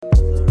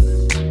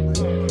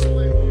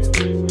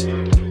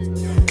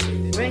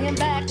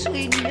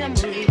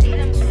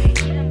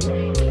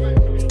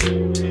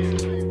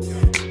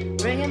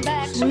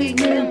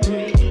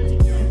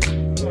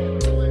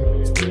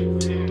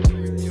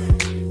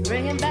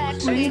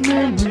Sweet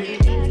memory.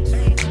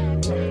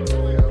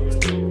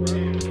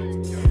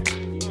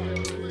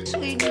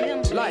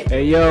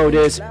 Hey yo,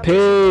 this P.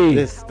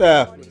 This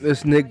stuff.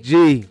 This Nick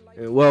G,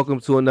 and welcome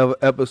to another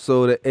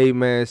episode of A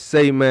Man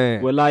Say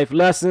Man. With life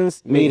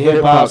lessons, meet hip-hop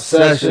hip-hop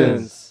sessions.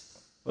 sessions.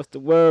 What's the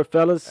word,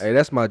 fellas? Hey,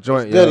 that's my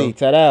joint, Goody, yo.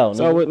 tat out.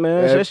 So what,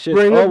 man? Yeah, That shit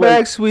bring it always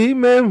back, sweet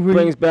memory.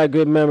 brings back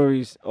good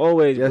memories.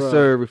 Always, Yes, bro.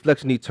 sir.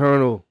 Reflection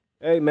eternal.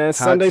 Hey, man,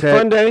 Sunday tech.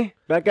 fun day.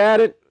 Back at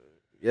it.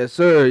 Yes,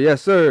 sir.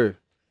 Yes, sir.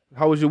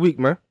 How was your week,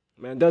 man?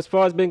 Man, thus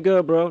far it's been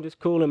good, bro. Just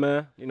cooling,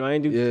 man. You know, I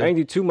ain't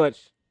do too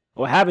much,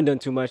 or haven't done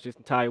too much this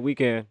entire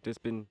weekend.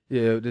 Just been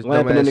This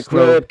lamping in the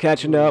snow. crib,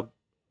 catching up.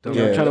 You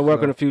know, Yeah. trying to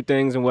work on a few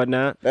things and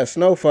whatnot. That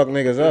snow fucked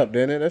niggas up,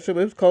 didn't it? That shit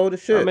was cold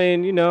as shit. I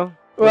mean, you know.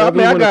 Well, I whatever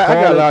mean, you I wanna got call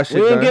a it. lot of shit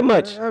We didn't done. get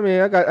much. I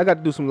mean, I got to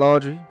do some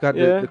laundry. Got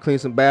Yeah. to clean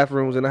some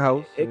bathrooms in the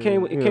house. It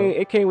came and,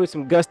 it came with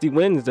some gusty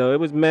winds though. It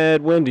was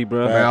mad windy,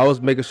 bro. Man, I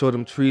was making sure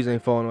them trees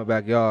ain't falling in my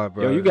backyard,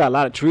 bro. Yo, you got a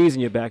lot of trees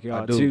in your I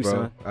backyard do, too, bro.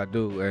 son. I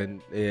do,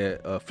 and yeah,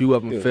 a few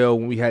of them Yeah. fell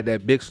when we had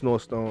that big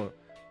snowstorm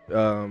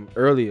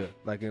earlier,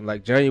 like in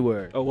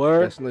January. A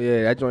word?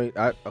 That joint.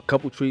 A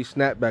couple trees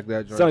snapped back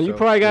that joint. Son, you so-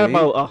 probably got Yeah.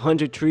 about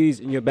 100 trees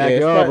in your Yeah, it's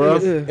backyard,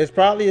 probably, bro. It's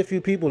probably a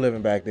few people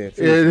living back there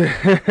too.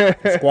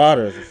 Yeah.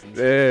 Squatters. Or some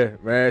shit.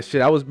 Yeah, man,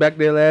 shit. I was back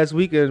there last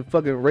week and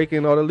fucking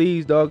raking all the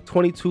leaves, dog.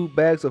 22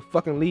 bags of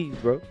fucking leaves,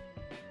 bro.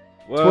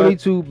 What?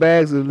 22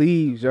 bags of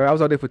leaves, yo. I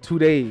was out there for 2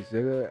 days.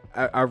 Nigga.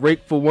 I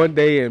raked for one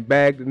day and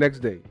bagged the next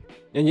day.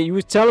 And you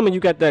was telling me you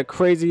got that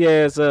crazy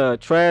ass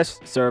trash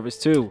service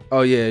too.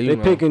 Oh yeah, They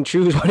pick and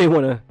choose what they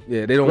wanna.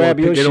 Yeah, they don't grab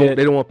want to your pick, shit.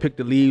 they don't want to pick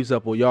the leaves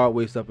up or yard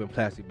waste up in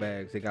plastic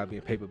bags. They gotta be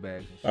in paper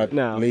bags. And shit.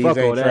 Nah, leaves fuck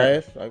all ain't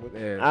that. trash. Like, what-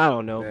 Yeah. I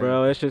don't know, Yeah.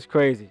 bro. It's just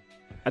crazy.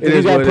 I It think you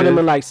is gotta what put it them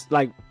is.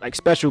 in like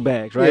special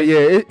bags, right? Yeah,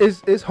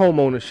 it's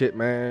homeowner shit,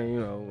 man. You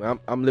know,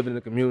 I'm living in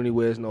a community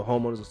where there's no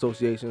homeowners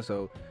association,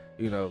 so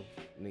you know,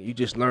 you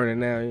just learning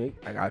now.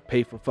 I gotta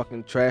pay for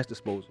fucking trash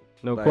disposal.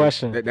 No Like,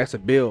 question. That's a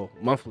bill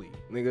monthly,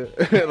 nigga.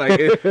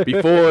 Like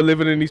before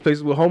living in these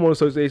places with homeowner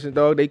associations,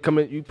 dog, they come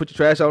in, you put your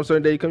trash out on a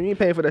certain day, you ain't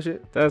paying for that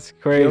shit. That's You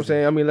crazy. know what I'm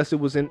saying? I mean, unless it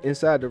was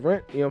inside the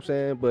rent, you know what I'm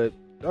saying? But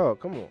oh,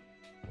 come on,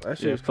 that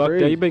shit Yeah, is fuck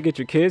crazy. that. You better get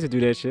your kids to do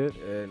that shit.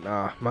 Yeah,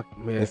 nah,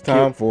 man, it's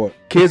time for it.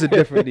 Kids are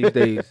different these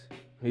days.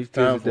 These kids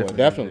Time are for it. different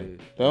Definitely. these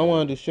days. They don't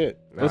want to do shit.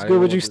 What's they good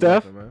don't with wanna you, do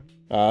Steph? nothing,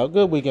 man.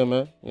 Good weekend,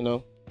 man. You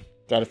know,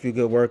 got a few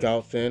good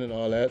workouts in and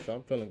all that, so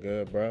I'm feeling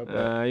good, bro.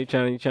 But You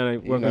trying to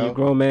work on know. your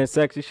grown man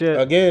sexy shit?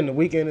 again, the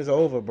weekend is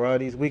over, bro.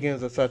 These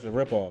weekends are such a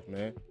ripoff,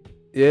 man.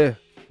 Yeah,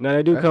 Now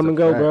they do That's come a and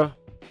go, fact. bro.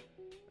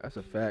 that's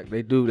a fact.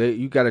 They do.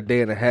 You got a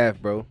day and a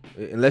half, bro.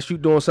 Unless you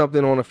doing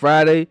something on a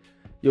Friday,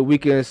 your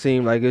weekend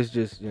seem like it's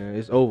just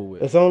it's over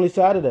with. It's only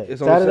Saturday.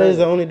 It's only Saturday is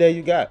the Saturday. only day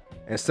you got.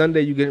 And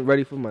Sunday you getting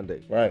ready for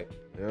Monday. Right.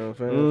 You know what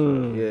I'm saying?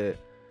 Mm. So, yeah.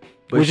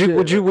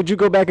 But Would you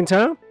go back in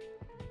time?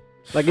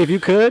 Like if you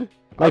could?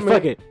 Like I mean-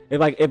 fuck it.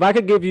 If I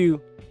could give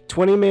you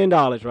 $20 million,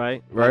 right?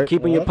 Like, Right.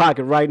 keep in your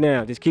pocket right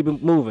now. Just keep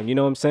it moving. You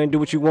know what I'm saying? Do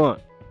what you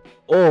want.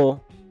 Or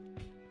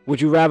would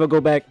you rather go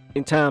back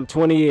in time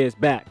 20 years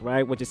back,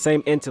 right? With the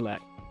same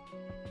intellect?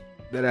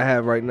 that I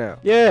have right now.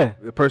 Yeah.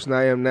 The person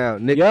I am now.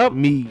 Nick, Yup.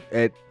 me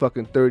at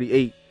fucking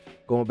 38,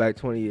 going back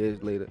 20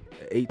 years later.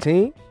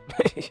 18?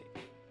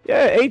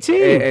 Yeah,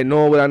 18. And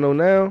knowing what I know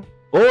now,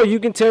 Or you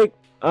can take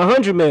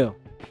 100 mil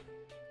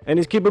and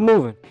just keep it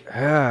moving.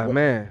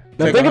 man.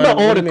 Now Take think about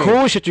 100, all what the do you mean?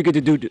 cool shit you get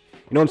to do. You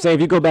know what I'm saying?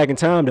 If you go back in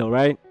time though,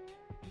 right?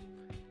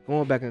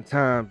 Going back in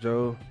time,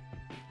 Joe,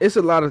 it's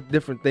a lot of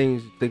different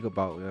things you think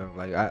about.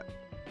 Like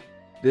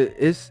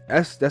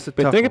that's a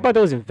But tough think one. about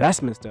those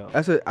investments though.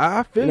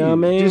 I feel You know what I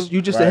mean?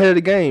 You just Right. ahead of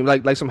the game,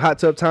 like some hot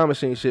tub time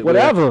machine shit. where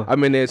Whatever.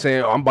 I'm in there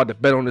saying, I'm about to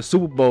bet on the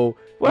Super Bowl,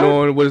 What?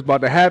 knowing what is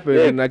about to happen,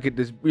 Yeah. and I get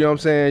this. You know what I'm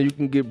saying? You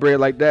can get bread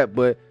like that,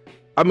 but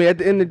I mean, at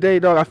the end of the day,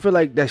 dog, I feel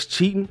like that's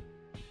cheating.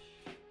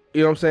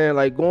 You know what I'm saying?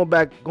 Like going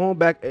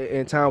back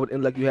in time with the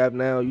intellect you have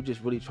now, you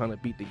just really trying to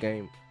beat the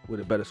game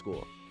with a better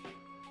score.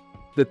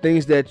 The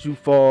things that you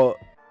fall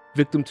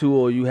victim to,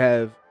 or you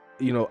have,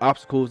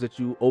 obstacles that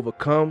you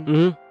overcome.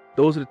 Mm-hmm.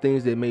 Those are the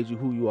things that made you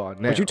who you are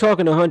now. But you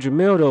talking 100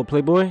 mil though,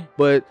 Playboy?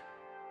 But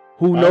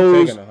who I'm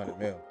knows? taking 100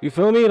 mil. You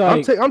feel me?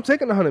 Like, I'm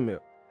taking the 100 mil.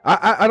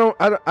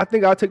 I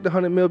think I'll take the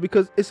 100 mil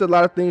because it's a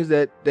lot of things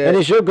that and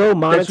is your goal that you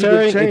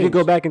monetary? could If you go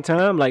change. back in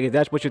time, like if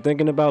that's what you're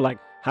thinking about, like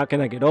how can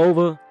I get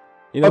over?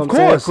 You know Of what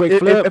I'm course, saying? Quick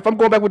flip. if I'm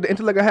going back with the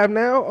intellect I have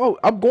now,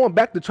 I'm going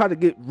back to try to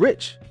get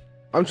rich.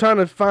 I'm trying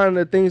to find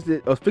the things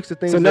that or fix the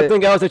things. so that,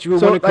 nothing else that you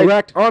would so, want to like,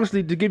 correct?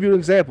 honestly, to give you an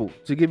example,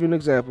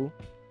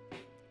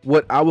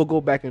 what I will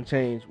go back and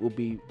change will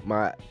be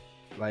my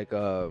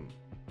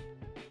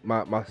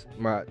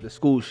the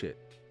school shit.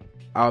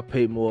 I'll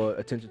pay more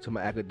attention to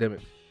my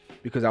academics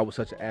because I was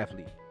such an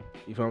athlete.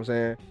 You feel what I'm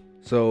saying?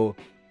 So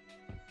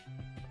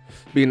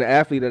being the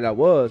athlete that I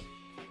was,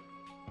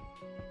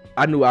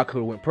 I knew I could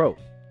have went pro.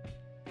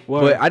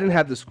 But I didn't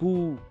have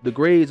the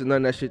grades and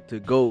none of that shit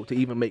to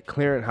even make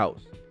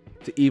clearinghouse,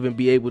 to even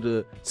be able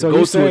to So go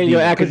you to saying a your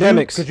D1.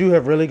 academics? Could you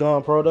have really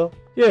gone pro though?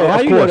 Yeah, how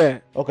of you know course.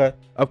 that? Okay.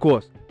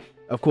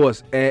 Of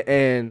course,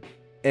 and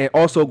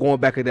also going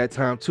back at that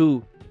time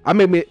too, I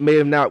may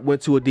have not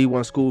went to a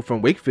D1 school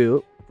from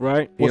Wakefield.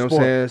 Right. You know what I'm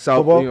saying? South.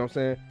 Football? You know what I'm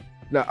saying?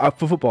 Nah,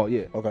 for football,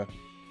 yeah. Okay.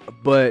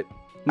 But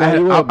Nah,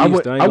 you were a I beast,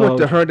 went I ain't I gonna went to hold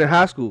you. Herndon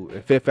High School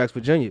in Fairfax,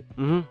 Virginia,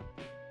 Mm-hmm.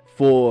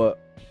 for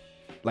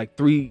like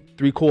three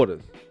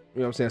quarters. You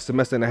know what I'm saying?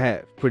 Semester and a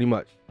half, pretty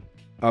much.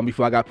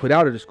 Before I got put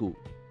out of the school.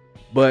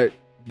 But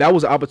that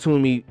was an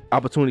opportunity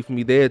for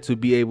me there to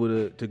be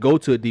able to go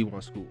to a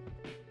D1 school.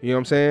 You know what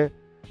I'm saying?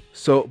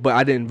 So, but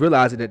I didn't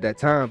realize it at that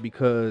time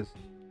because,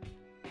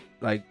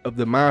 like, of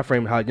the mind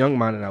frame, how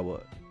young-minded I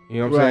was.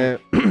 You know what I'm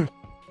saying?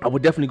 I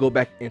would definitely go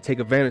back and take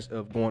advantage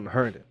of going to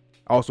Herndon.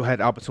 I also had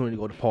the opportunity to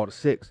go to Paul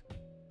VI.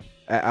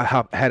 I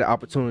had the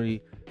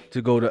opportunity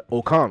to go to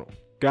O'Connell.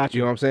 Gotcha.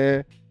 You know what I'm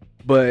saying?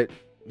 But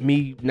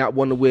me not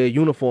wanting to wear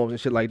uniforms and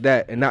shit like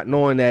that, and not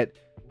knowing that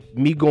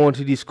me going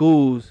to these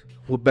schools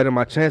would better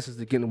my chances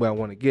of getting where I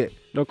want to get,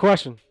 No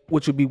question.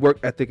 which would be work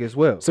ethic as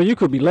well. So you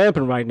could be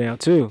lamping right now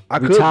too. I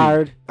could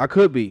Retired. be. I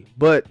could be.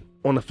 But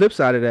on the flip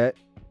side of that,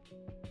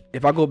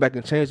 if I go back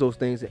and change those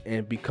things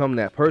and become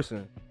that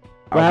person,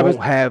 What I happens-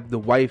 won't have the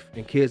wife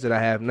and kids that I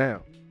have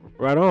now.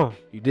 Right on.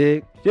 You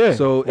dig? Yeah.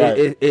 So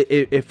Right.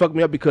 it fucked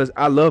me up because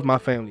I love my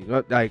family.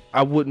 Like,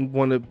 I wouldn't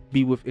want to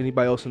be with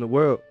anybody else in the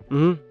world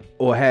Mm-hmm.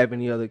 or have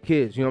any other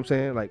kids. You know what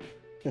I'm saying? Like,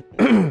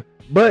 but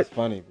That's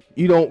funny.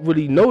 you don't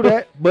really know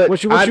that. But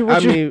What you- I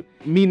mean,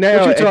 me now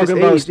what you at talking this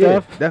about, age, yeah,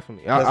 Steph?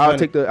 definitely. That's I'll funny.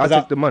 take the Cause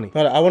I- money.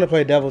 Hold on, I want to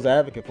play devil's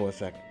advocate for a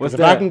second. What's If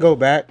that? I can go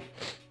back,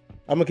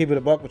 I'm gonna keep it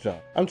a buck with y'all.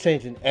 I'm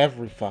changing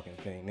every fucking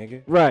thing,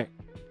 nigga. Right.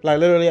 Like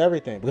literally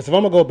everything. Because if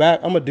I'm gonna go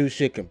back, I'm gonna do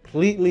shit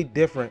completely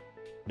different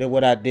than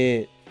what I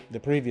did the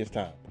previous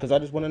time. Because I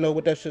just want to know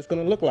what that shit's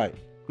gonna look like.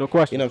 No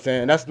question. You know what I'm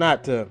saying? That's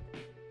not to,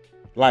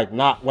 like,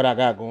 not what I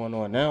got going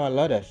on now. I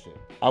love that shit.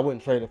 I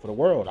wouldn't trade it for the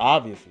world,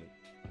 obviously.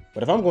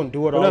 But if I'm gonna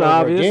do it all Well, not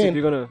over obvious. again, If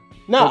you're gonna.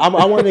 no,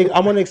 I want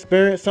to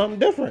experience something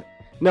different.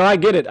 No, I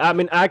get it. I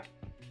mean, I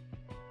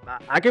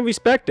can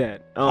respect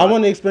that. I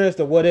want to experience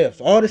the what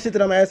ifs. All the shit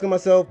that I'm asking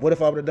myself, what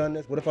if I would have done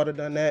this? What if I'd have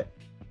done that?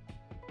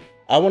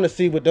 I want to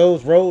see what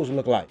those roads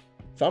look like.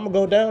 So I'm gonna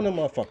go down them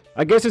motherfuckers.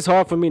 I guess it's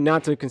hard for me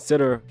not to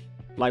consider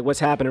like what's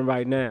happening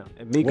right now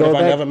and me What go if I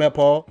back. never met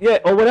Paul? Yeah,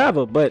 or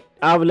whatever. But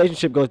our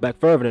relationship goes back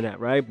further than that,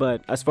 right?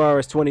 But as far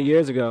as 20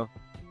 years ago,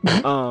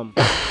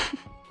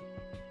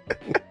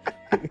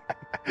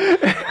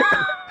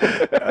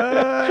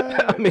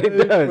 I mean,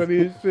 it does. Funny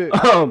as shit.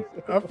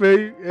 I feel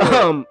you.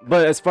 Yeah.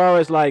 But as far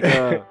as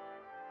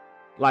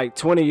like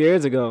 20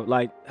 years ago,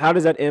 like how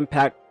does that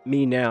impact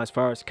me now as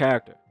far as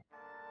character,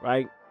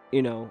 right?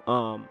 You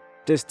know,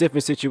 just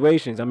different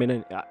situations. I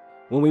mean,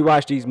 when we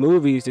watch these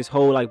movies, this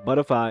whole like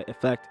butterfly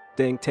effect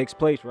thing takes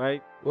place,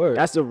 right? Word.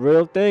 That's a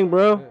real thing,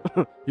 bro.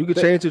 You could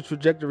change the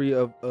trajectory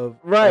of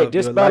Right, of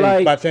just your by life.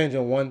 like By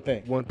changing one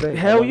thing. one thing.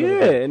 hell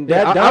yeah, and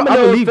Yeah, that I domino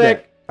believe that.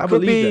 effect I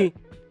could believe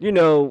be, you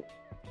know,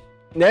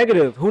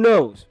 negative. Who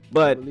knows? I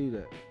But believe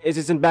that. it's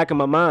just in the back of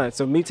my mind.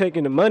 So me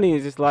taking the money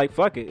is just like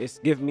fuck it. It's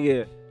giving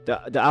me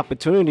the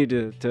opportunity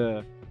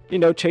to you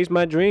know chase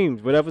my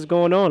dreams. Whatever's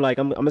going on, like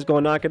I'm just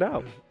gonna knock it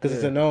out. Because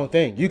it's a known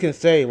thing. You can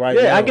say right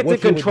now. Yeah, I get to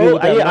what you would do control.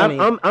 with that Yeah, money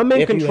I'm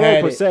in if you control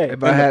had per it se. If I in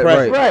the had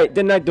present. Right.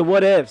 Then like the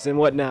what ifs and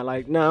whatnot.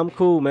 Like nah, I'm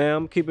cool, man.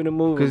 I'm keeping it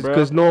moving, bro.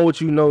 Because knowing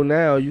what you know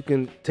now, you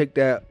can take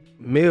that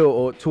mil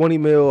or 20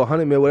 mil or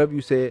 100 mil, whatever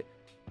you said,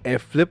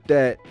 and flip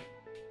that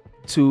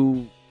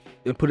to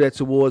and put that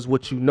towards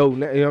what you know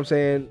now. You know what I'm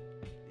saying?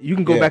 You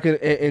can go Yeah. back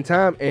in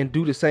time and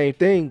do the same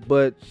thing,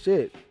 but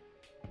shit,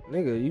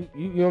 nigga,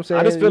 you know what I'm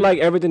saying? I just feel like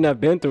everything I've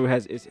been through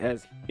has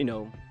you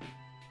know,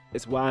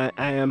 it's why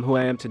I am who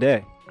I am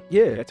today.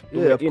 yeah, That's-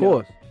 yeah, of you know.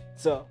 course,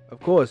 So of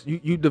course.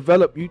 You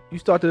develop, you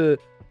start to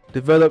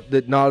develop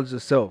the knowledge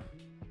of self.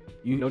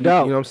 No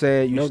doubt. You know what I'm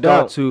saying? You No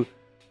start doubt.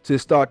 to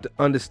start to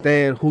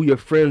understand who your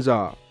friends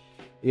are.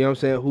 You know what I'm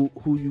saying?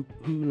 Who you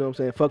know what I'm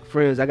saying? Fuck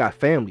friends. I got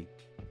family.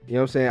 You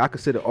know what I'm saying? I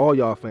consider all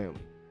y'all family.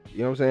 You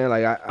know what I'm saying?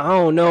 Like I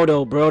don't know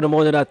though, bro. The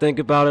more that I think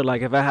about it,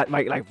 like if I had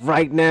like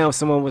right now,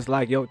 someone was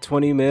like, "Yo,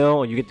 20 mil,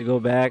 or you get to go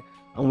back."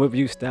 I'm with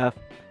you, Steph.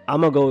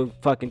 I'm gonna go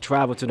fucking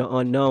travel to the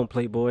unknown,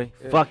 Playboy.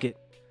 Yeah. Fuck it.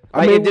 I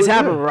Like mean, if this yeah.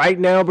 happened right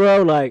now,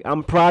 bro. Like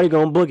I'm probably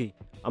gonna boogie.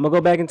 I'm gonna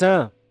go back in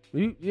time.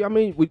 I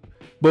mean,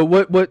 but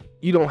what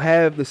you don't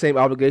have the same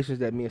obligations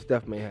that me and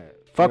Steph may have.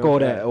 Fuck You know all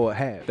what I'm that. saying? Or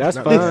have. That's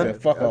Not fine. really.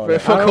 Fuck all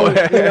that. Fuck I all don't-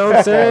 that. You know what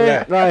I'm saying?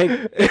 Fuck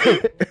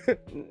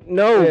Like,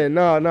 no. Yeah,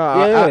 no.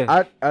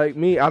 Yeah.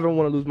 I don't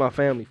want to lose my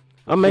family.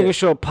 I'm making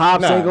sure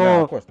pops ain't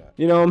going. of course not.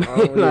 You know what I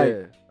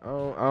mean?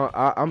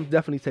 Like, I'm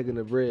definitely taking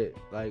the bread,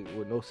 like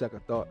with no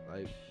second thought,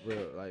 like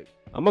real, like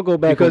I'm gonna go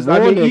back Because, and I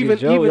warn mean, niggas, even-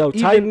 yo, even- yo,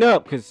 even- tighten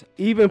up, cause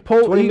even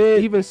 20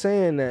 mid. even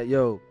saying that,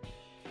 yo,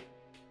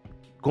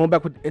 going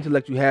back with the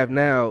intellect you have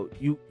now,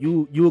 you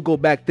will go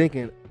back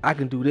thinking I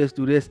can do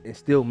this, and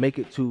still make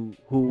it to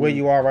who Where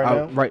you are right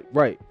now?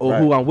 right, or Right.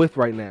 who I'm with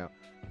right now.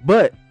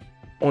 But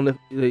on the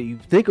you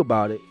think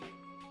about it,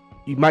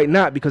 you might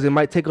not, because it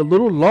might take a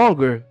little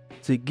longer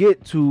to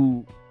get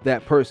to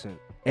that person,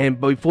 and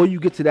before you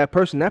get to that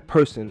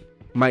person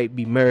might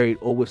be married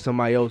or with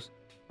somebody else,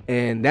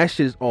 and that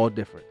shit is all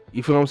different.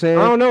 You feel what I'm saying?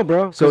 I don't know,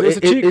 bro. So it's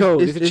a cheat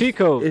code. It's a cheat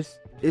code.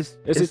 it's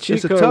a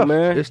cheat code, tough,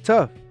 man. It's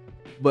tough,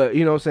 but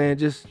you know what I'm saying.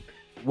 Just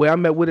where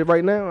I'm at with it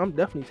right now, I'm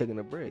definitely taking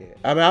the bread.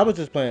 I mean, I was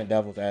just playing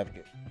devil's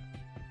advocate.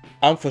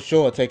 I'm for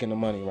sure taking the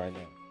money right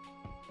now.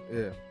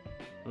 Yeah.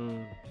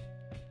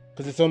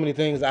 Because there's so many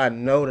things I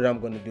know that I'm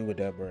going to do with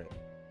that bread.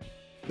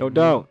 No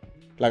doubt.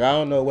 Like, I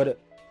don't know what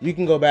you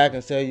can go back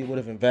and say you would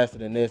have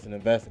invested in this and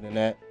invested in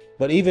that.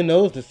 But even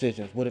those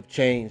decisions would have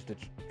changed the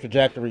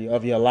trajectory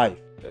of your life.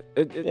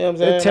 You know what I'm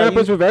saying? It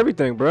tampers with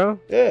everything, bro.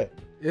 Yeah.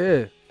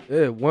 Yeah.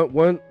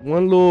 One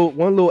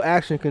little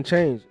action can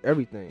change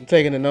everything. I'm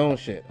taking the known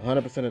shit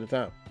 100% of the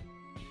time.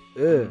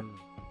 Yeah.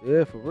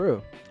 Yeah, for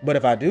real. But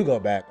if I do go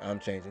back, I'm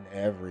changing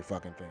every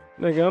fucking thing.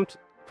 Nigga, I'm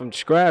from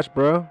scratch,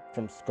 bro.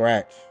 From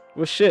scratch.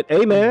 Well, shit.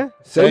 Hey, man.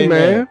 Say,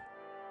 man.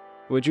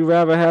 Would you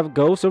rather have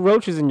ghosts or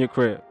roaches in your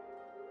crib?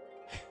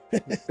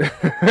 It's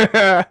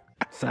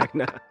like,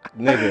 nah.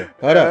 Nigga,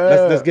 hold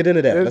up. Let's get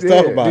into that. Let's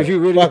talk about it.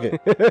 Really? Fuck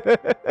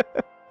it.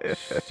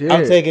 Shit.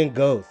 I'm taking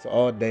ghosts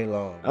all day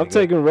long. I'm nigga.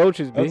 taking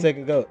roaches, B. I'm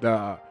taking ghosts.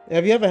 Nah.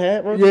 Have you ever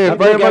had roaches? Yeah,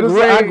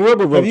 I grew up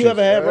with roaches. Have you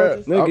ever had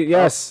roaches? Nigga,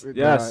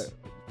 yes.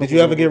 Did you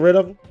ever get rid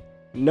of them?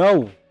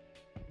 No.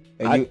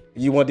 And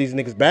you want these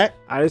niggas back?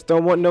 I just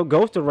don't want no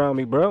ghost around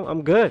me, bro.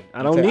 I'm good.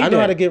 I don't need that. I know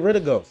how to get rid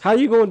of ghosts. How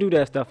you gonna do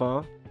that stuff,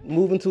 huh?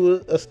 Move into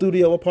a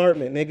studio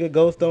apartment, nigga.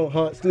 Ghosts don't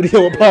hunt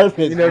studio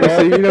apartments.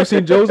 You never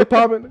seen Joe's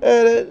apartment?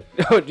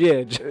 Oh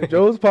yeah.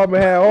 Joe's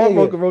apartment had all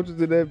fucking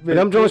roaches in that bitch. But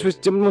them Jones was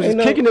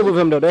kicking it with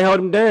him though. They held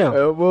him down.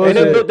 They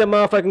They built that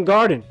motherfucking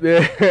garden.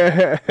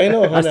 Yeah. Ain't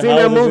no I seen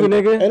that movie,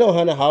 nigga. Ain't no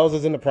 100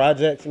 houses in the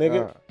projects,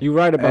 nigga. You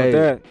right about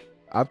that.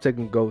 I'm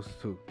taking ghosts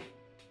too.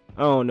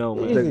 I don't know,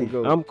 man. Easy.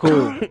 I'm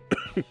cool.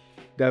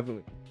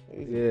 Definitely.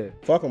 Yeah.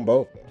 Fuck them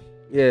both.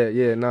 Yeah.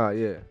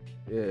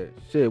 Yeah.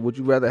 Shit, would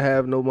you rather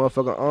have no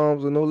motherfucking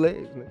arms or no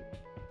legs, nigga?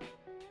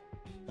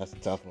 That's a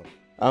tough one.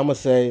 I'm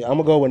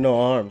gonna go with no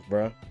arms,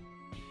 bro.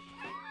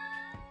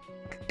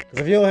 Cause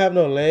if you don't have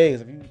no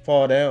legs, if you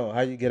fall down,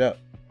 how you get up?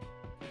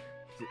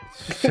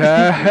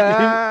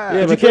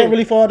 Yeah, But you can't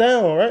really fall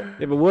down, right?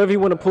 Yeah, but what if you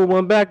want to pull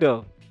one back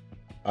though?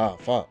 Oh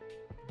fuck.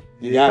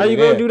 How you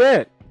gonna do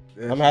that?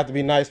 I'm gonna have to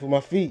be nice with my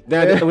feet.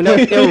 Yo, them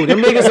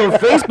niggas on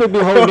Facebook be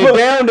holding it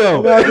down though.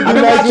 I'm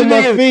gonna have to be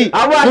nice with my feet.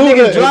 I watch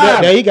niggas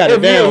drive. Yeah, he got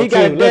it down He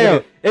got too. it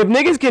down. If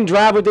niggas can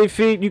drive with their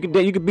feet, you can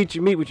beat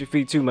your meat with your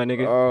feet too, my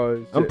nigga.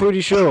 Oh, I'm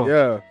pretty sure.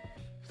 Yeah.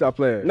 Stop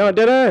playing. No,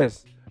 dead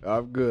ass.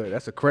 I'm good.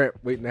 That's a cramp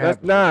waiting to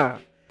happen.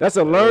 That's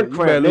a learned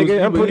cramp, lose-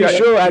 nigga. I'm you pretty gotta-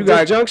 sure you at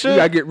gotta- this juncture, you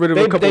gotta get rid of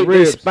a couple their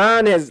ribs.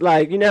 spine has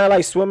like, you know how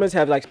like swimmers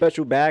have like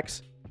special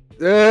backs.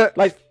 Yeah.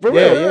 Like for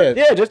real,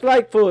 yeah. Just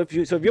like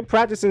if you're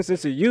practicing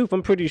since a youth,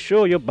 I'm pretty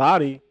sure your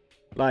body,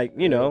 like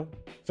you know.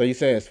 So you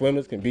saying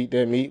swimmers can beat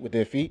their meat with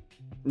their feet?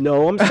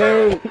 No, I'm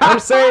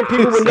saying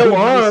people with no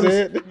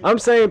arms. I'm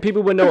saying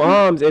people with no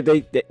arms if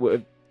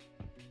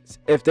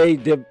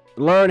they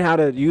learn how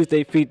to use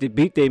their feet to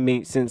beat their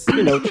meat since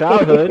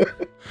childhood.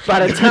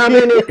 By the time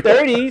in their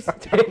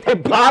 30s, their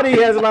body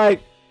has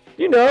like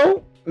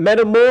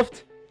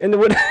metamorphed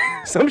into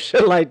some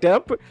shit like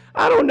that.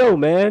 I don't know,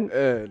 man.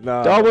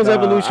 Darwin's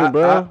evolution,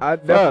 bro. I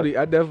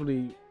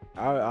definitely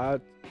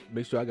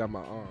make sure I got my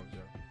arms, yo.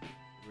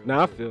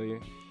 Nah, I feel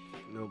you.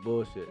 No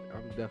bullshit.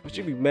 I'm definitely. But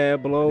you be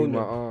mad blown. Need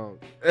my arms.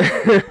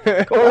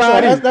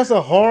 That's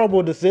a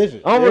horrible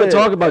decision. I don't want to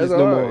talk about this no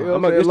more.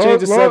 I'm gonna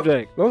change the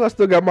subject. As long as I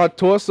still got my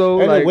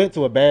torso, And it went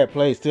to a bad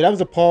place too. That was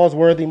a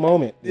pause-worthy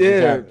moment.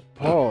 Yeah,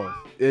 pause.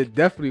 It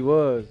definitely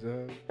was.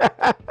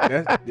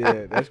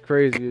 That's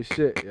crazy as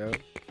shit, yo.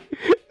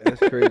 That's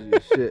crazy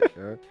as shit,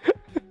 yo.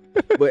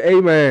 But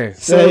hey, man.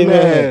 Say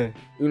man.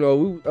 We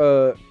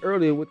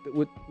earlier with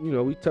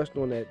we touched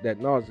on that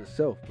knowledge of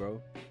self,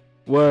 bro.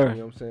 Word.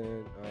 You know what I'm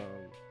saying?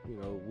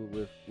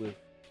 With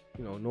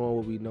knowing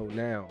what we know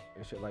now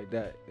and shit like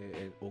that,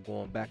 or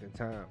going back in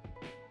time.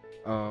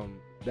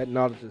 That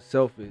knowledge of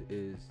self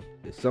is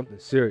something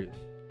serious,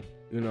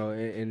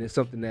 and it's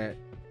something that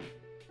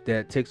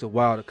takes a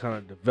while to kind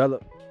of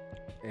develop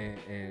and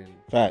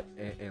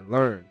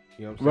learn.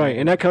 You know what I'm saying? Right,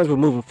 and that comes with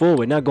moving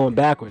forward, not going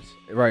backwards.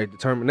 Right,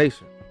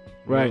 determination.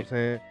 You Right.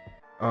 know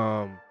what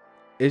I'm saying?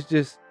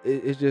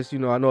 It's just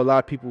I know a lot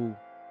of people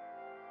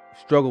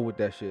struggle with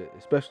that shit,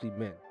 especially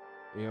men.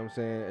 You know what I'm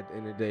saying? At the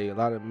end of the day, a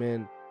lot of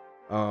men,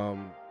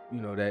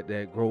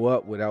 that grow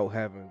up without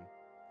having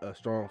a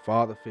strong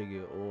father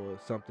figure or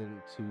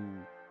something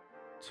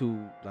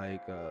to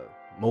like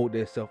mold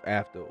themselves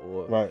after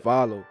or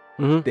follow.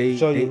 Mm-hmm. They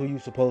show you who you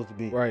supposed to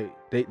be. Right.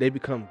 They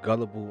become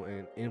gullible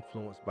and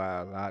influenced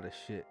by a lot of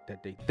shit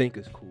that they think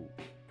is cool.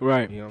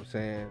 Right. You know what I'm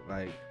saying?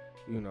 Like,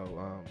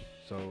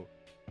 so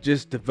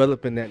just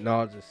developing that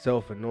knowledge of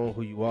self and knowing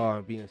who you are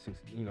and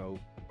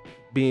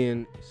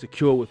being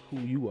secure with who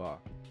you are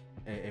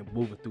and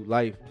moving through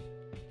life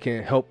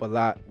can help a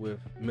lot with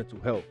mental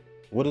health.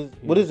 What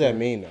does that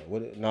mean though?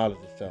 What knowledge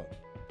of self?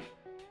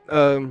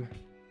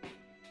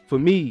 For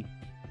me,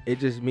 it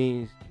just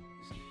means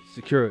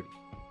security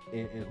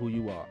in who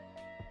you are.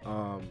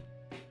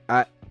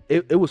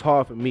 It was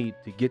hard for me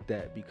to get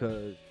that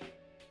because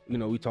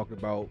we talked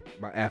about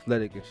my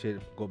athletic and shit,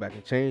 go back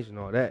and change and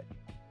all that.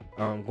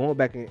 going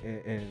back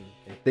and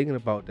thinking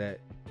about that,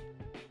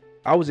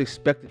 I was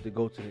expected to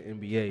go to the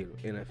NBA,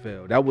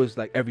 NFL. That was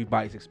like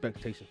everybody's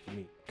expectation for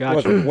me.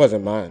 Gotcha.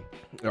 Wasn't mine.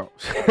 No.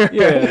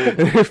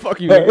 Yeah.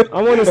 Fuck you, man.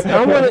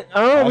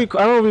 I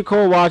don't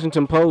recall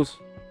Washington Post.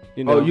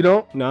 You know? Oh, you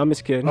don't? No, I'm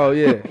just kidding. Oh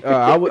yeah,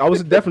 I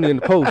was definitely in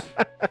the Post.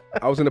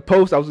 I was in the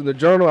Post. I was in the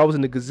Journal. I was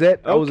in the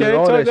Gazette. I was in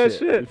all that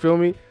shit. You feel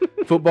me?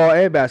 Football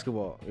and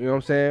basketball. You know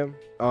what I'm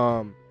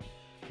saying?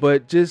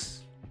 But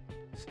just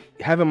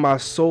having my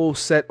soul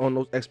set on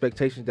those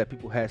expectations that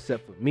people had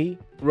set for me,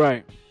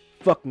 Right.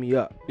 fucked me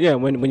up. Yeah,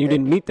 when you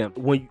didn't meet them.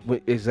 When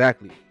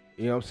exactly.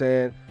 You know what I'm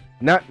saying?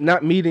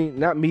 Not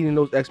meeting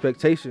those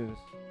expectations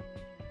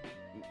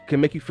can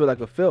make you feel like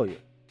a failure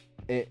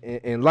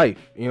in life.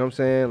 You know what I'm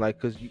saying?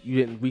 Like, because you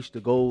didn't reach the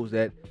goals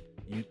that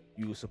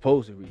you were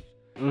supposed to reach.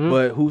 Mm-hmm.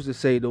 But who's to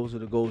say those are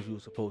the goals you were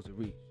supposed to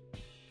reach?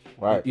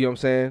 Right. You know what I'm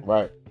saying?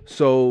 Right.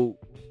 So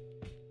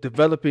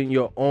developing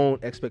your own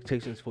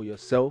expectations for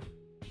yourself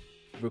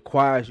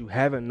requires you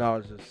having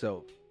knowledge of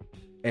self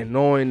and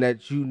knowing that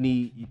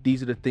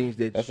these are the things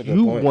that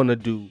you want to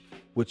do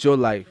with your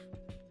life.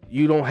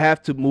 You don't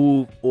have to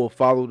move or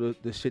follow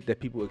the shit that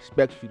people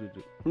expect you to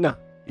do. No.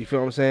 You feel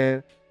what I'm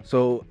saying?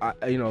 So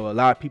a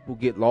lot of people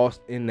get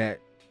lost in that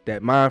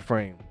mind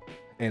frame,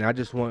 and I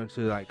just wanted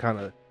to like kind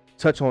of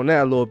touch on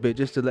that a little bit,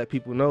 just to let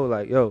people know,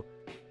 like, yo,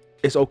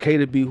 it's okay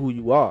to be who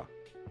you are.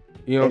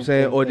 You know what I'm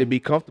saying? Or to be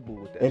comfortable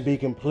with that. And be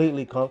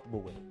completely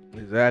comfortable with it.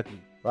 Exactly.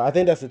 Right? I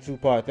think that's a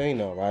two-part thing,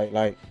 though, right?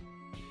 Like,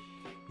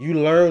 you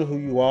learn who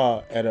you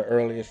are at an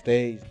earlier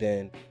stage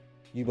than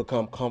you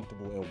become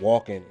comfortable in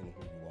walking in who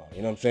you are.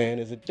 You know what I'm saying?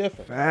 There's a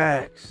difference.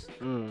 Facts.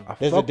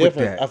 There's a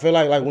difference. I feel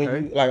like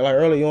when you like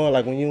early on,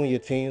 like when you in your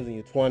teens and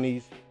your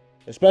 20s,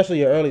 especially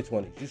your early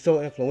 20s, you're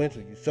so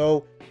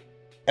influential.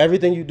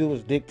 Everything you do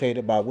is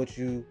dictated by what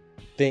you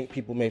think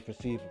people may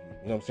perceive of you.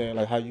 You know what I'm saying?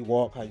 Like how you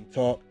walk, how you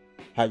talk,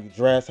 how you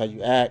dress, how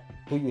you act,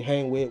 who you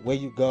hang with, where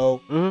you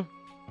go. Mm-hmm.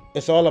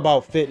 It's all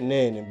about fitting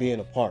in and being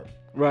a part.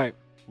 Right.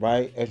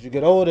 Right? As you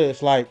get older,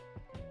 it's like,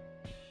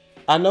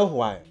 I know who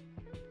I am.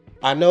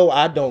 I know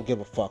I don't give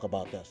a fuck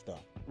about that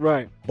stuff.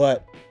 Right.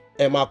 But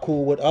am I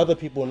cool with other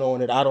people knowing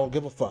that I don't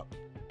give a fuck?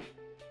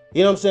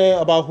 You know what I'm saying?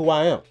 About who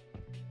I am.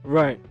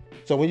 Right.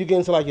 So when you get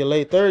into like your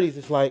late 30s,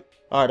 it's like,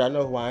 all right, I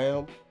know who I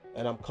am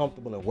and I'm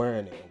comfortable in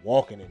wearing it and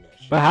walking in that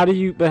shit. But how do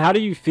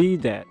you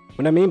feed that?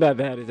 What I mean by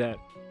that is that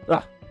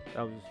that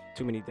was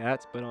too many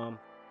that's, but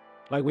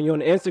like when you're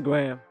on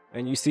Instagram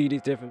and you see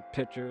these different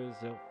pictures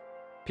of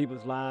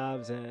people's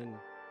lives and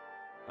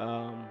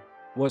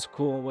what's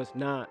cool and what's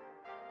not,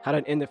 how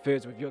that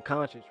interferes with your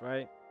conscience,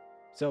 right?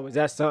 So is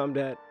that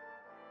something that,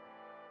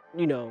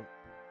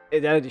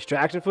 is that a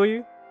distraction for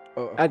you?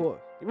 Of course.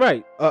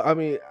 Right. I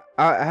mean,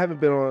 I haven't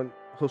been on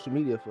social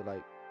media for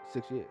like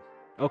 6 years.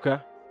 Okay.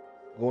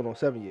 Going on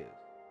 7 years.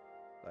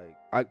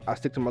 Like I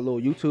stick to my little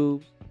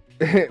YouTube,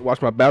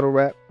 watch my battle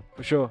rap.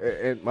 For sure.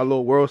 And my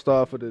little world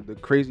star for the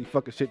crazy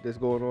fucking shit that's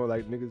going on.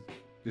 Like niggas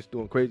just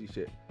doing crazy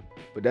shit.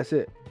 But that's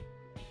it.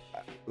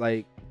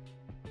 Like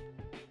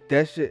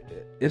that shit,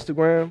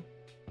 Instagram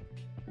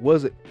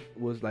was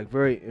like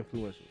very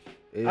influential.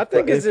 I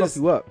think it's fuck just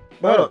you up.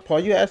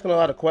 Paul, you asking a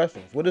lot of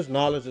questions. What is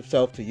knowledge of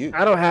self to you?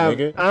 I don't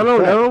nigga?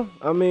 know.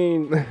 I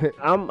mean,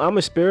 I'm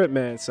a spirit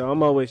man, so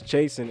I'm always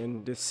chasing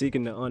and just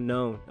seeking the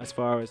unknown as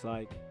far as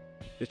like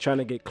just trying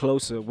to get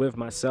closer with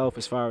myself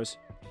as far as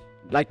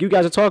like you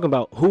guys are talking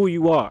about who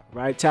you are,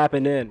 right?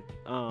 Tapping in,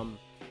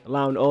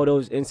 allowing all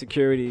those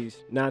insecurities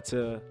not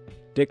to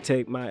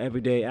dictate my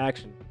everyday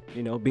action,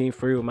 being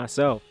free with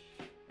myself.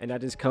 And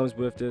that just comes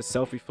with the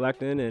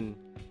self-reflecting and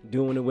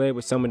doing away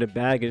with some of the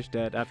baggage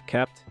that I've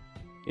kept,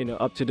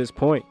 up to this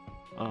point.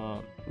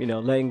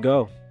 Letting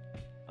go.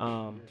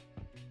 I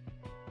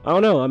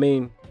don't know. I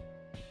mean,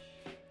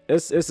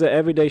 it's an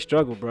everyday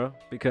struggle, bro.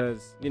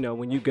 Because,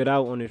 when you get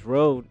out on this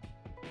road,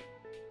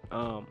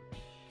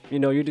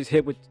 you're just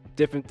hit with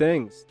different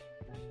things.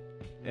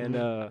 And,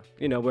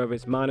 whether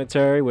it's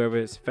monetary, whether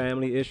it's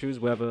family issues,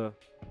 whether,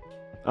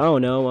 I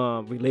don't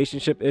know,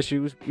 relationship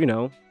issues,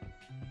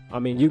 I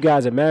mean, you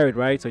guys are married,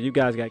 right? So you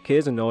guys got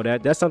kids and all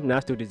that. That's something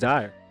I still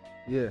desire.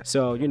 Yeah.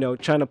 So,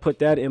 trying to put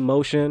that in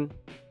motion,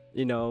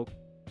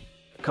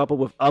 coupled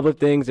with other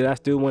things that I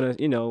still want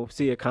to,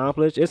 see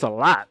accomplished, it's a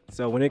lot.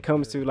 So when it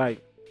comes to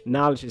like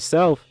knowledge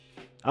itself,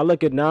 I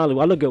look at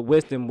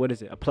wisdom, what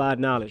is it? Applied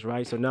knowledge,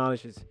 right? So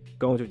knowledge is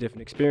going through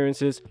different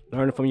experiences,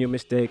 learning from your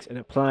mistakes and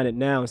applying it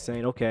now and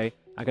saying, okay,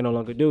 I can no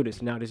longer do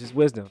this. Now this is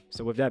wisdom.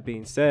 So with that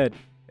being said,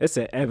 it's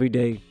an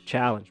everyday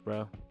challenge,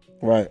 bro.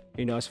 Right.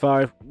 As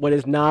far as what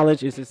is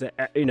knowledge, it's just,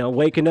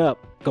 waking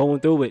up, going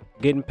through it,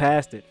 getting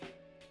past it.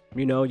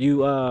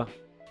 I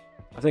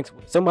think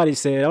somebody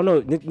said, I don't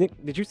know, Nick,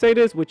 did you say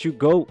this? You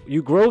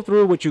grow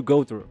through what you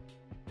go through.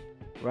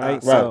 Right?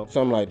 Right. So,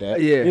 Something like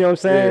that. Yeah. You know what I'm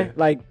saying? Yeah.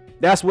 Like,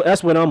 that's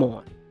what I'm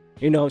on.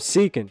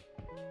 Seeking.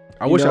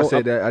 I wish I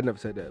said that. I never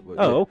said that. But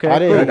Oh, yeah. okay. I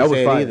didn't cool. even That was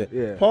say it fire. either.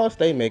 Yeah. Paul,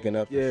 stay making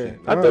up Yeah. shit.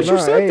 I thought you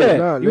said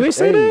that. You ain't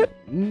say that?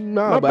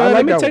 Nah, My but bad, I like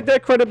let me that take one.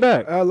 that credit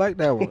back. I like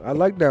that one. I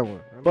like that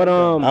one. But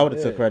I would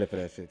have took credit for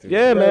that shit too.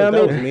 Yeah, man.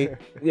 That was me.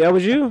 Yeah, it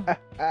was you.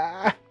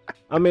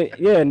 I mean,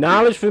 yeah,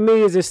 knowledge for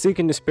me is just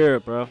seeking the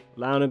spirit, bro.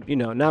 Allowing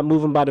them, not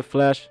moving by the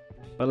flesh,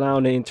 but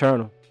allowing the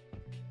internal.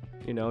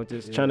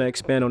 Just trying to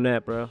expand on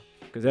that, bro.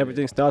 Because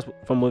everything starts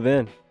from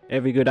within.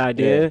 Every good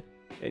idea,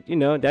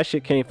 that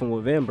shit came from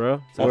within,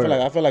 bro. So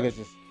I feel like it's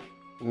just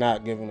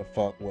not giving a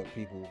fuck what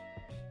people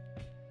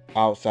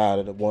outside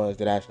of the ones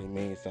that actually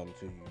mean something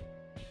to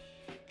you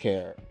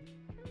care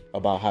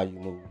about how you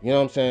move. You know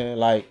what I'm saying?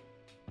 Like,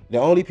 the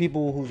only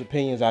people whose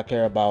opinions I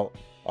care about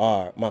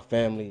are my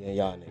family and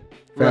y'all niggas.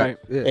 Right.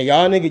 Yeah.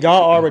 And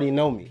y'all already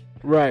know me.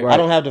 Right. I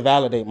don't have to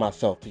validate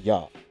myself to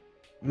y'all.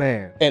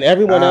 Man. And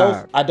everyone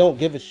else, I don't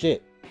give a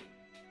shit.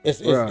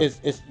 It's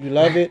you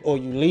love it or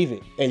you leave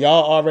it. And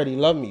y'all already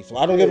love me. So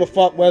I don't give a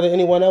fuck whether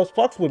anyone else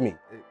fucks with me.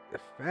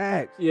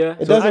 Facts. Yeah.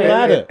 It doesn't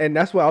matter. And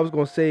that's what I was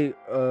gonna say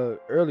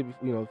early,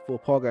 before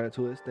Paul got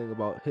into his thing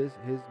about his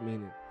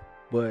meaning.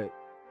 But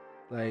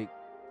like,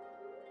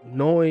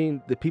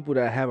 knowing the people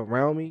that I have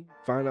around me,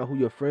 find out who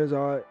your friends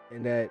are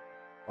and that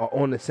are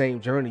on the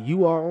same journey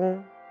you are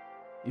on,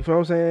 you feel what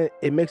I'm saying?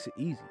 It makes it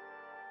easy.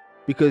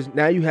 Because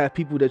now you have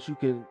people that you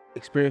can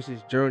experience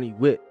this journey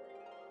with,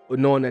 but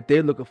knowing that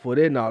they're looking for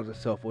their knowledge of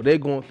self, or they're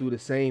going through the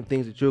same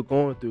things that you're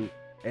going through,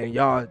 and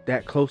y'all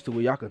that close to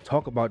where y'all can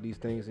talk about these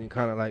things and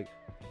kind of like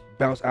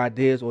bounce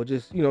ideas, or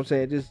just,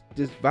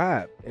 just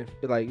vibe and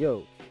feel like,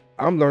 yo,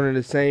 I'm learning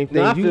the same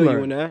thing I you feel learn.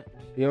 you in that.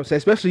 You know what I'm saying?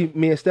 Especially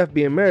me and Steph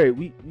being married,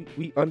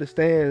 we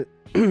understand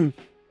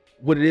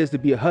what it is to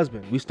be a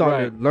husband. We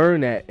started to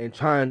learn that and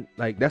trying,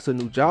 like, that's a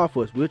new job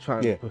for us. We're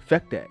trying to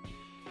perfect that.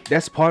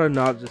 That's part of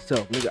knowledge of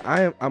self.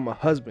 Nigga, I'm a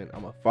husband.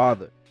 I'm a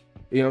father.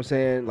 You know what I'm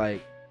saying?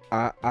 Like,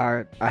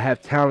 I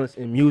have talents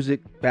in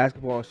music,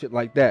 basketball, and shit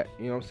like that.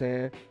 You know what I'm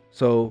saying?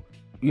 So,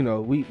 we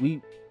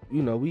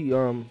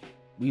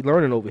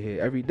learning over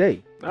here every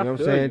day. You know what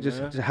I'm saying?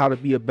 Just how to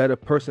be a better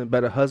person,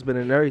 better husband,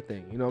 and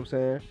everything. You know what I'm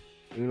saying?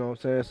 You know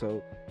what I'm saying?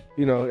 So,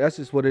 that's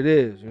just what it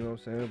is. You know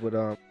what I'm saying?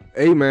 But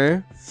hey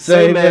man,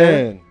 say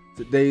man.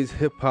 Today's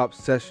hip hop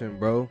session,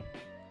 bro.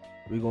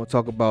 We're gonna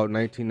talk about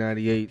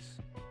 1998's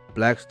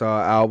Black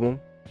Star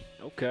album.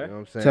 Okay. You know what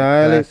I'm saying?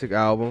 Talib. Classic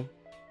album.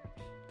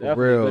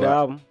 Definitely real, good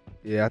album.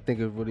 Yeah, I think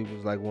it really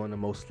was like one of the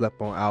most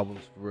slept on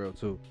albums for real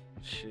too.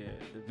 Shit,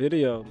 the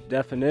video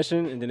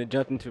definition, and then it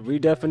jumped into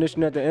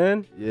redefinition at the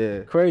end. Yeah,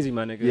 crazy,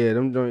 my nigga. Yeah,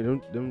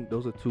 them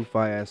those are two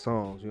fire ass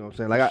songs. You know what I'm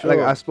saying? Like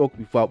I spoke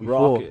before.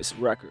 Raucous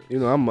records.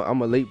 I'm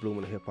a late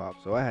bloomer in hip hop,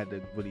 so I had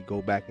to really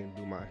go back and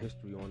do my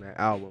history on that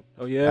album.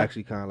 Oh yeah.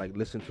 Actually, kind of like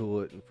listen to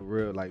it, and for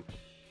real, like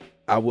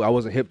I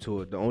wasn't hip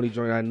to it. The only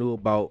joint I knew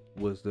about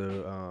was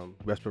the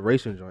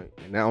Respiration joint,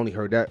 and I only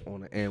heard that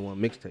on the N1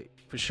 mixtape.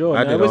 For sure.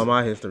 I did all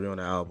my history on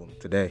the album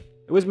today.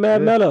 It was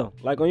mad mellow,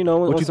 like what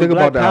on you some think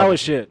Black about Power that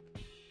shit.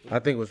 I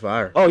think it was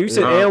fire. Oh, you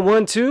said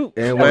N1 too?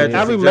 N1,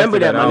 I remember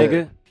that, my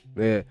nigga.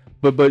 Yeah,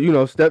 but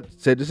Steph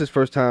said this is his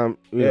first time,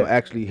 know,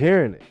 actually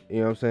hearing it. You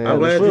know what I'm saying? I'm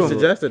glad you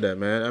suggested that,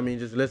 man. I mean,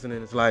 just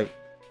listening, it's like.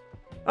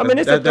 I mean,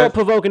 it's a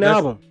thought-provoking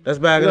album. That's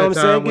back in the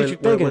time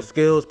when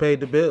skills paid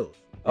the bills.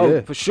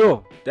 Oh, for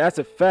sure. That's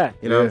a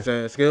fact. You know what I'm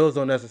saying? Skills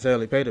don't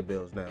necessarily pay the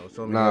bills now.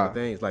 So many other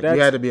things. Like, you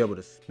had to be able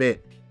to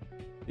spit.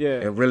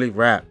 Yeah. And really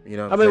rap. You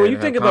know what I'm saying? I mean, when you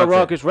think about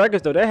Raucous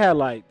Records, though, they had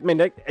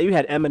you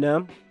had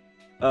Eminem,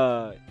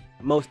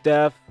 Mos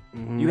Def.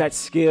 Mm-hmm. You had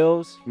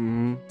Skills,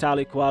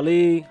 Talib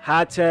Kweli,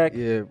 High Tech.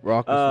 Yeah,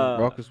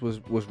 Raucous was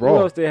raw. Who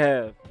else they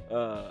have?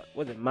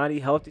 Was it Mighty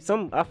Healthy?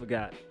 I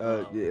forgot.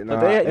 They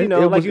had, it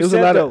was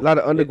a lot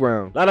of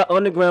underground. A lot of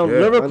underground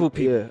lyrical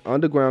people. Yeah,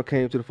 underground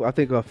came to the. I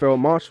think Pharoah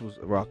Monch was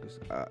Raucous.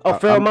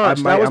 Pharoah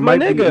Monch, that was my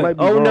nigga.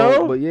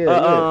 No, but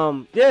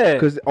yeah.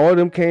 Because all of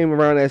them came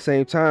around that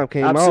same time.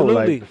 Out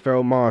like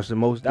Pharoah Monch, the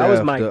Mos Def. That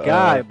was my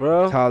guy,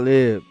 bro.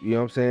 Talib, you know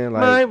what I'm saying?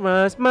 Like my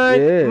runs,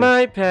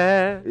 my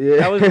path. Yeah.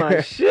 That was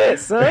my shit,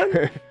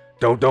 son.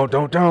 Don't.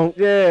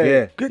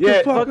 Yeah. Get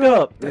the fuck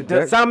up.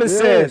 Simon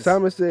Says.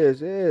 Simon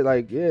Says. Yeah,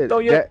 like Throw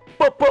your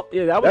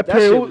yeah, that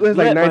period was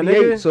like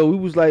 98. So we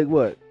was like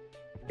what?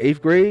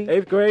 8th grade?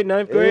 8th grade,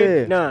 9th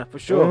grade? Yeah. Nah, for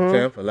sure.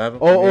 10th, 11th.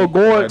 Or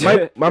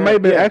going. Might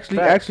have been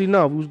actually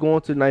no. We was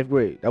going to 9th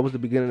grade. That was the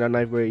beginning of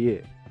 9th grade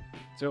year.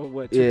 So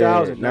what?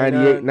 2000,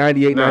 98,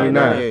 99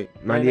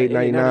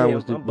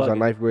 was our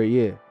 9th grade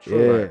year.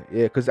 True,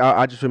 yeah. Because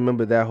I just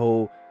remember that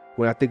whole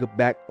when I think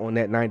back on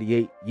that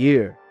 98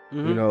 year.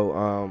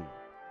 Mm-hmm.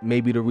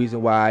 Maybe the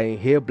reason why I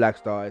ain't hear Black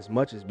Star as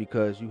much is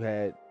because you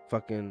had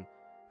fucking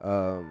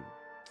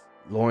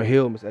Lauryn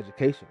Hill,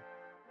 Miseducation.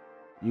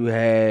 You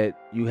had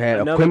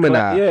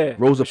Aquemini.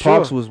 Rosa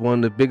Parks was one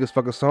of the biggest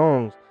fucking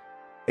songs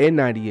in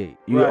 98.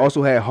 You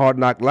also had Hard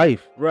Knock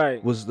Life.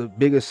 Right. Was the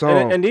biggest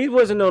song. And these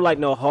wasn't no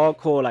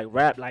hardcore like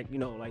rap like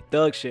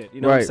thug shit.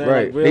 You know what I'm saying?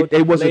 Right. Like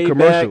it wasn't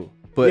commercial. Back.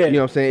 But you know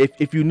what I'm saying?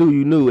 If you knew,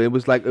 you knew. It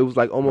was like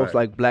almost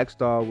like Black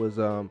Star was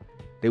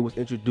they was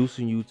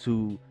introducing you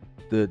to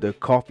the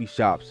coffee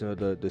shops,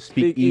 the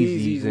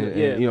speakeasies, and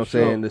you know what I'm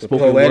saying, the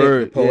spoken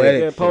word,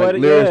 poetic,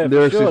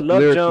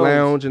 lyrics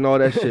lounge and all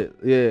that shit.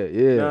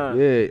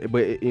 Yeah.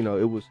 But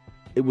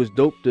it was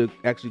dope to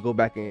actually go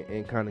back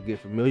and kind of get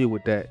familiar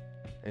with that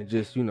and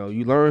just you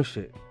learn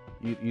shit.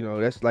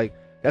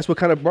 That's what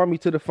kind of brought me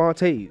to the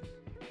Fontaines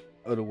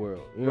of the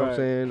world. You know what I'm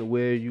saying?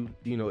 Where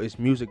it's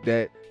music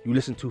that you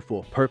listen to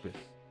for a purpose.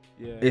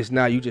 Yeah. It's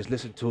not you just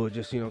listen to it.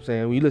 Just I'm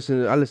saying. When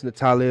I listen to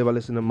Talib, I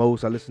listen to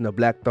Most, I listen to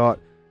Black Thought,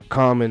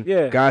 Common,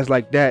 guys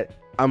like that.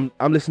 I'm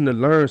listening to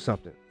learn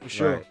something. For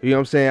sure. Right. You know what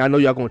I'm saying? I know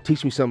y'all gonna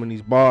teach me something in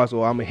these bars,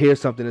 or I'm gonna hear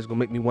something that's gonna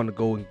make me want to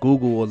go and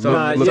Google or look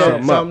something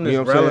up. Something You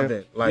know that's what I'm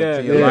relevant,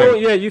 saying? to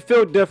your life. You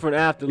feel different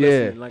after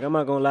listening. Like I'm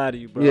not gonna lie to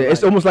you, bro. Yeah,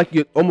 it's almost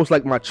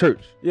like my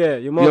church. Yeah,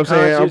 you're more you know what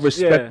I'm conscious.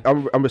 saying?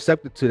 I'm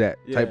receptive to that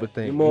type of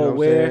thing. You're more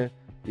aware.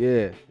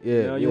 Yeah.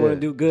 You want to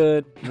do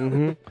good.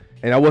 Mm-hmm.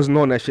 And I wasn't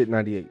on that shit in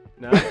 '98.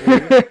 No,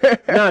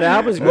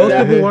 that was most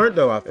people weren't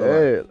though. I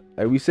feel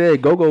like we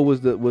said, go-go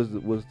was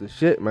the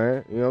shit,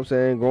 man. You know what I'm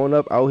saying? Growing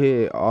up out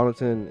here,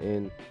 Arlington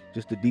and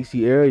just the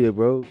DC area,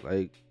 bro.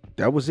 Like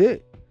that was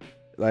it.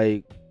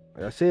 Like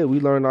I said, we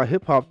learned our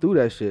hip hop through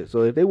that shit.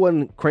 So if they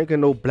wasn't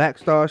cranking no Black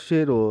Star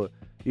shit or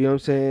you know what I'm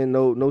saying,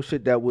 no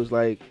shit that was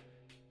like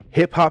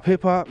hip hop,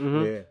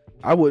 mm-hmm.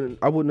 I wouldn't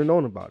have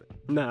known about it.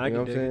 Nah, you know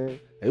what I'm saying?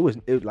 It was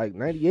like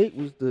 98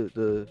 was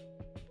the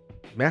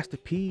Master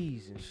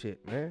P's and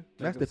shit, man.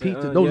 Master P's,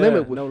 No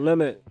Limit. No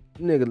Limit.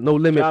 Nigga, No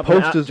Limit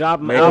posters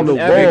on the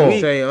wall.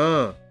 Say,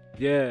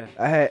 yeah.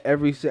 I had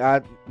every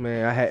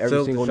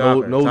single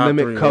Silk No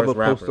Limit cover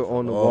poster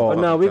on the wall.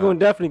 But no, we're gonna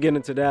definitely get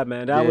into that,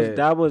 man.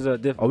 That was a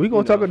different. Are we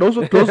gonna talk about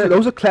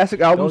those are classic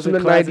albums in the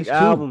 90s too.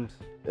 Albums.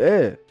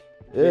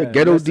 Yeah.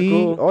 Ghetto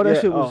D, all that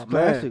shit was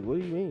classic. Man. What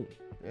do you mean?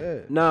 Yeah.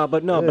 Nah,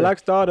 but no, Black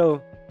Star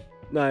though.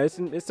 Nah, it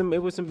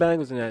was some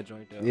bangers in that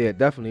joint though. Yeah,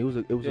 definitely.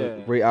 It was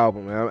a great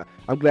album, man.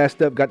 I'm glad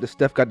Steph got to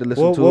listen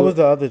to it. What was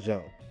the other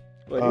jump?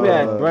 You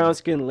had Brown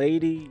Skin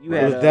Lady. You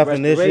had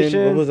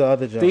Definition. What was the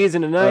other jump? Thieves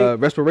in the Night.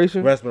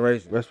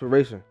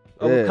 Respiration.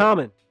 Oh,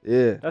 Common.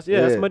 Yeah. That's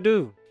my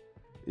dude.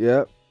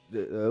 Yep.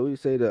 What you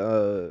say?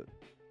 The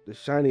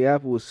shiny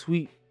apple was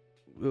sweet,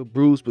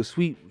 bruised but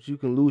sweet. But you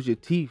can lose your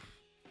teeth.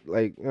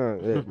 Like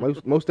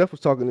most Steph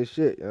was talking this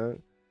shit.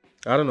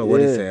 I don't know what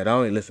he said. I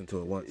only listened to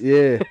it once.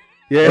 Yeah.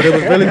 But it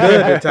was really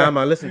good the time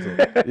I listened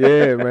to it.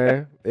 Yeah,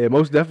 man. Yeah,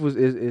 most Def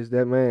is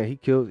that man. He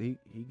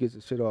gets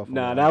the shit off.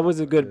 Nah, that was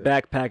a good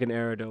backpacking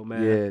era though,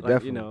 man. Yeah, like,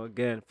 definitely.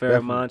 Again,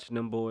 Fairmont and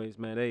them boys,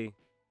 man. It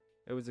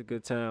was a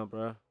good time,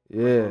 bro.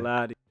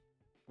 Yeah.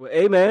 Well,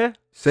 hey, man.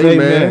 Say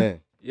man.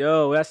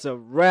 Yo, that's a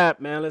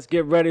wrap, man. Let's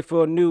get ready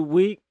for a new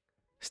week.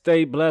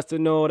 Stay blessed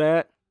and all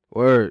that.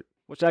 Word.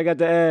 What y'all got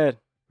to add?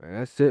 Man,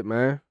 that's it,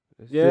 man.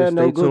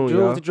 No good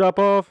jewels to drop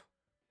off?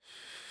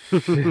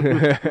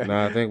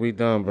 Nah, I think we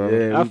done, bro.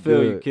 Yeah, I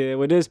feel you, kid.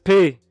 With this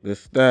P. This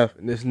Steph.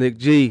 And this Nick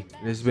G.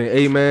 This has been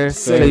A-Man.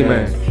 Say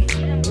man.